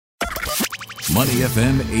Money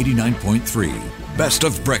FM 89.3. Best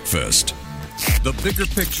of breakfast. The bigger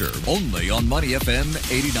picture, only on Money FM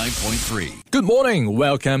 89.3. Good morning.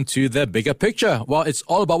 Welcome to The Bigger Picture. Well, it's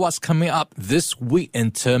all about what's coming up this week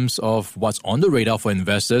in terms of what's on the radar for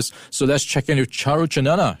investors. So let's check in with Charu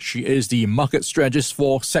Chanana. She is the market strategist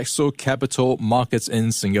for Saxo Capital Markets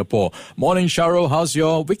in Singapore. Morning, Charu. How's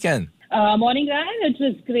your weekend? Morning, Ryan. It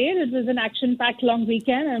was great. It was an action-packed long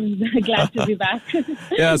weekend. I'm glad to be back.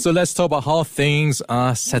 Yeah, so let's talk about how things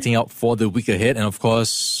are setting up for the week ahead. And of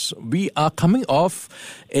course, we are coming off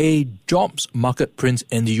a jobs market print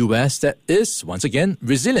in the US that is, once again,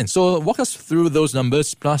 resilient. So walk us through those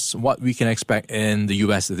numbers plus what we can expect in the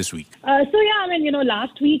US this week.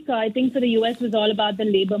 Last week, I think for the US was all about the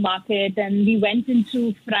labor market, and we went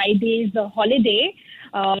into Friday's holiday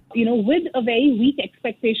with a very weak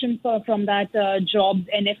expectation from that jobs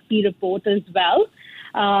NFP report as well.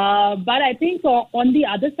 But I think on the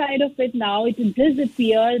other side of it now, it does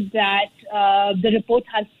appear that the report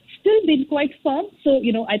has still been quite firm. So,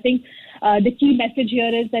 I think the key message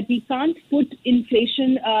here is that we can't put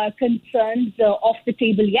inflation concerns off the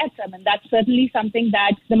table yet. I mean, that's certainly something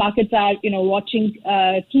that the markets are, watching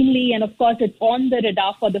keenly. And of course, it's on the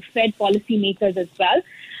radar for the Fed policymakers as well.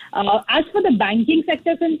 As for the banking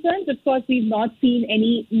sector concerns, of course, we've not seen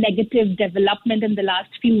any negative development in the last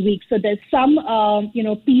few weeks. So there's some,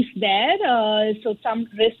 peace there. So some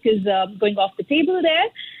risk is going off the table there.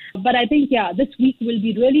 But I think, this week will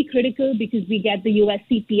be really critical because we get the US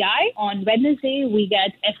CPI on Wednesday. We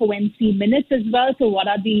get FOMC minutes as well. So what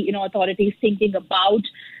are the, authorities thinking about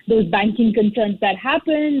those banking concerns that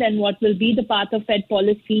happened and what will be the path of Fed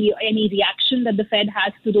policy, any reaction that the Fed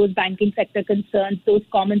has to those banking sector concerns. Those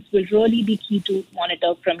comments will really be key to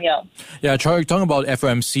monitor from here. Yeah, Charlie, talking about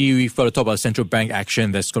FOMC, we've got to talk about central bank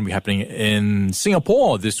action that's going to be happening in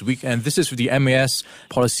Singapore this week. And this is with the MAS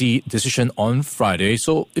policy decision on Friday.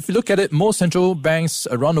 So if you look at it, most central banks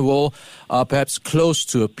around the world are perhaps close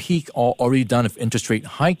to a peak or already done with interest rate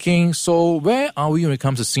hiking. So where are we when it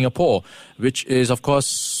comes to Singapore, which is, of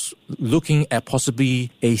course, looking at possibly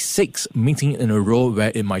a 6th meeting in a row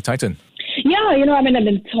where it might tighten? Yeah,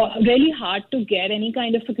 it's really hard to get any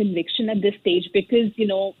kind of a conviction at this stage because,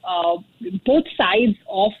 both sides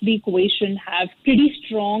of the equation have pretty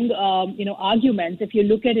strong, arguments. If you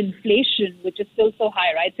look at inflation, which is still so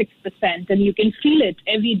high, right, 6%, and you can feel it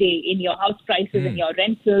every day in your house prices, in your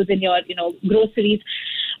rentals, in your, groceries.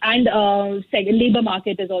 And labor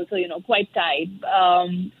market is also, quite tight.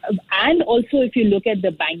 And also, if you look at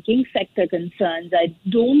the banking sector concerns, I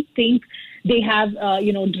don't think they have,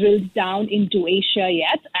 drilled down into Asia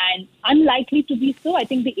yet, and unlikely to be so. I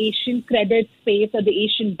think the Asian credit space or the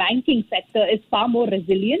Asian banking sector is far more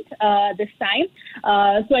resilient this time.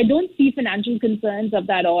 So I don't see financial concerns of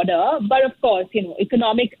that order. But of course,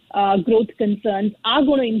 economic growth concerns are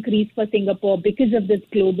going to increase for Singapore because of this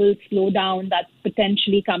global slowdown that's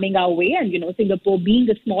potentially coming our way. And, Singapore being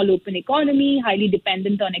a small open economy, highly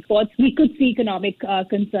dependent on exports, we could see economic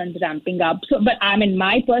concerns ramping up. So, but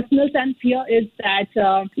my personal sense here is that,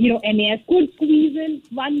 MAS could squeeze in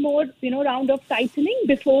one more, round of tightening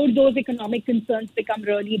before those economic concerns become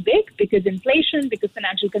really big because inflation, because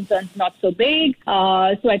financial concerns not so big.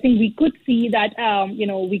 So I think we could see that,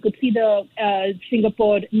 we could see the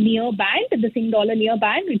Singapore near band, the Sing dollar near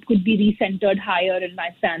band. It could be recentered higher in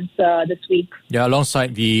my sense this week. Yeah,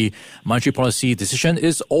 alongside the monetary policy decision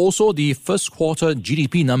is also the first quarter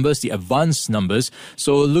GDP numbers, the advanced numbers.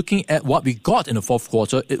 So looking at what we got in the fourth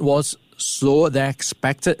quarter, it was slower than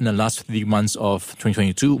expected in the last 3 months of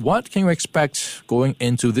 2022. What can you expect going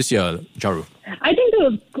into this year, Charu? I think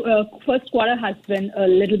the first quarter has been a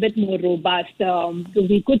little bit more robust. So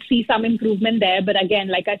we could see some improvement there. But again,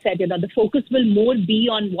 like I said, the focus will more be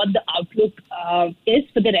on what the outlook is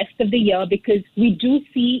for the rest of the year, because we do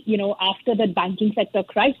see, after the banking sector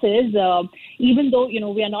crisis, even though,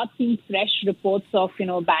 we are not seeing fresh reports of,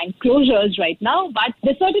 bank closures right now, but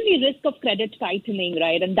there's certainly risk of credit tightening,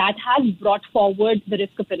 right? And that has brought forward the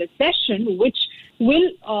risk of a recession, which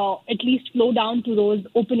will at least flow down to those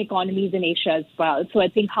open economies in Asia as well. So I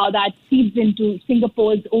think how that feeds into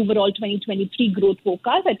Singapore's overall 2023 growth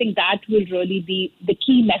forecast, I think that will really be the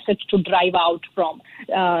key message to drive out from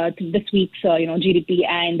this week's GDP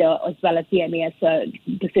and as well as the MAS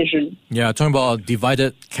decision. Yeah, talking about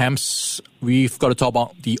divided camps, we've got to talk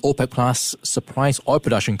about the OPEC Plus surprise oil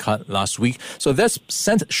production cut last week. So that's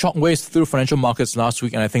sent shockwaves through financial markets last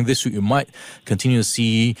week, and I think this week you might continue to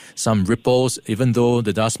see some ripples, even though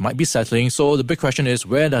the dust might be settling. So the big question is,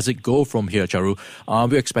 where does it go from here, Charu? Are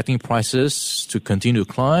we expecting prices to continue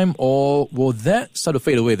to climb, or will that start to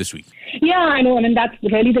fade away this week? Yeah, I know. I mean, that's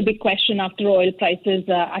really the big question after oil prices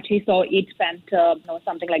actually saw 8%,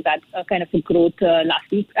 something like that, kind of a growth last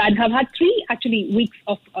week, and have had 3 actually weeks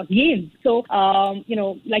of gains. So,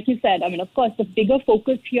 like you said, I mean, of course, the bigger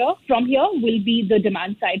focus from here will be the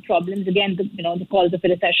demand side problems. Again, the calls of a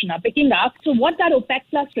recession are picking up. So what that OPEC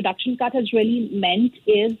plus production cut has really meant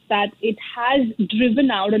is that it has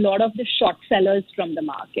driven out a lot of the short sellers from the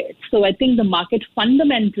market. So I think the market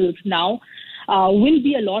fundamentals now will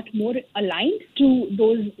be a lot more aligned to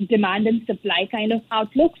those demand and supply kind of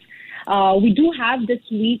outlooks. We do have this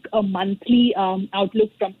week a monthly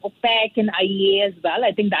outlook from OPEC and IEA as well.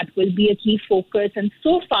 I think that will be a key focus. And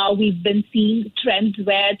so far, we've been seeing trends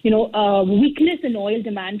where, weakness in oil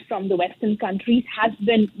demand from the Western countries has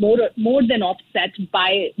been more than offset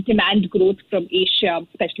by demand growth from Asia,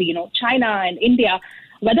 especially, China and India.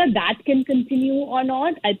 Whether that can continue or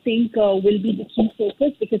not, I think will be the key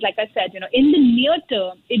focus because, like I said, in the near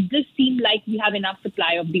term, it does seem like we have enough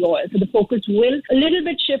supply of the oil. So the focus will a little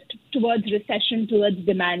bit shift towards recession, towards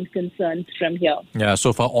demand concerns from here. Yeah,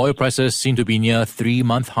 so far oil prices seem to be near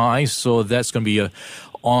 3-month highs. So that's going to be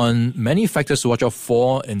on many factors to watch out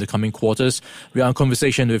for in the coming quarters. We are in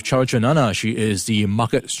conversation with Charu Chunana. She is the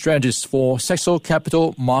market strategist for Saxo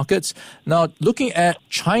Capital Markets. Now, looking at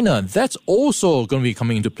China, that's also going to be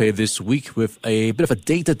coming into play this week with a bit of a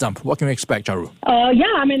data dump. What can we expect, Charu?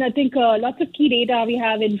 I think lots of key data. We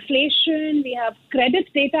have inflation, we have credit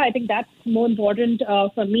data. I think that's more important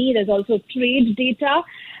for me. There's also trade data.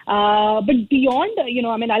 But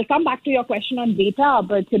beyond, I'll come back to your question on data,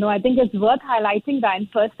 but, I think it's worth highlighting, Ryan,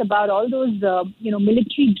 first about all those,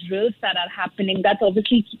 military drills that are happening. That's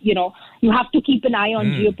obviously, you have to keep an eye on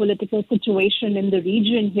geopolitical situation in the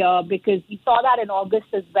region here because we saw that in August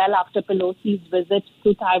as well after Pelosi's visit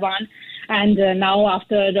to Taiwan. And now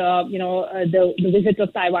after, the visit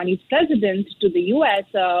of Taiwanese president to the U.S.,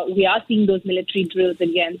 we are seeing those military drills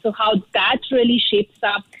again. So how that really shapes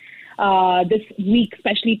up this week,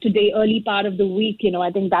 especially today, early part of the week,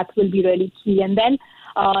 I think that will be really key. And then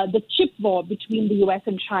the chip war between the US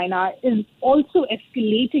and China is also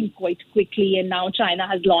escalating quite quickly. And now China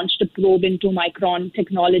has launched a probe into Micron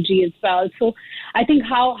technology as well. So I think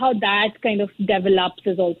how that kind of develops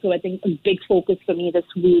is also, I think, a big focus for me this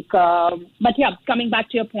week. But yeah, coming back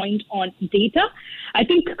to your point on data, I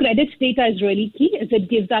think credit data is really key as it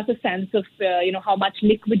gives us a sense of, how much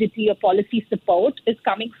liquidity or policy support is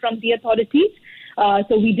coming from the authorities.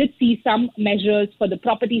 So we did see some measures for the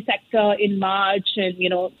property sector in March and,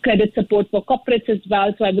 credit support for corporates as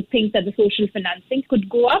well. So I would think that the social financing could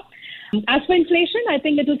go up. As for inflation, I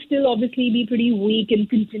think it will still obviously be pretty weak and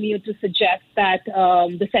continue to suggest that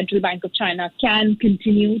the Central Bank of China can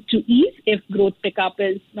continue to ease if growth pickup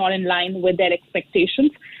is not in line with their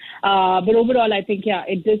expectations. But overall, I think,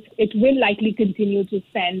 it will likely continue to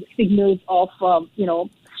send signals of,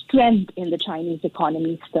 strength in the Chinese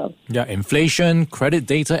economy still. Yeah, inflation, credit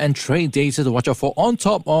data and trade data to watch out for on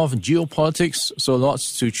top of geopolitics. So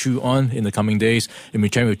lots to chew on in the coming days. In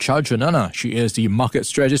return with Charu Chunana. She is the market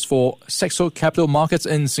strategist for Saxo Capital Markets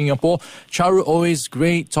in Singapore. Charu, always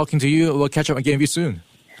great talking to you. We'll catch up again with you soon.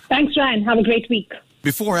 Thanks, Ryan. Have a great week.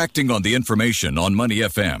 Before acting on the information on Money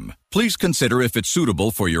FM, please consider if it's suitable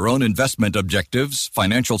for your own investment objectives,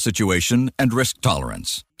 financial situation, and risk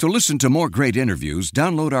tolerance. To listen to more great interviews,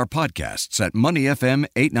 download our podcasts at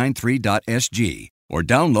moneyfm893.sg or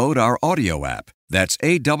download our audio app. That's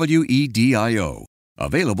AWEDIO.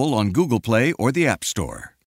 Available on Google Play or the App Store.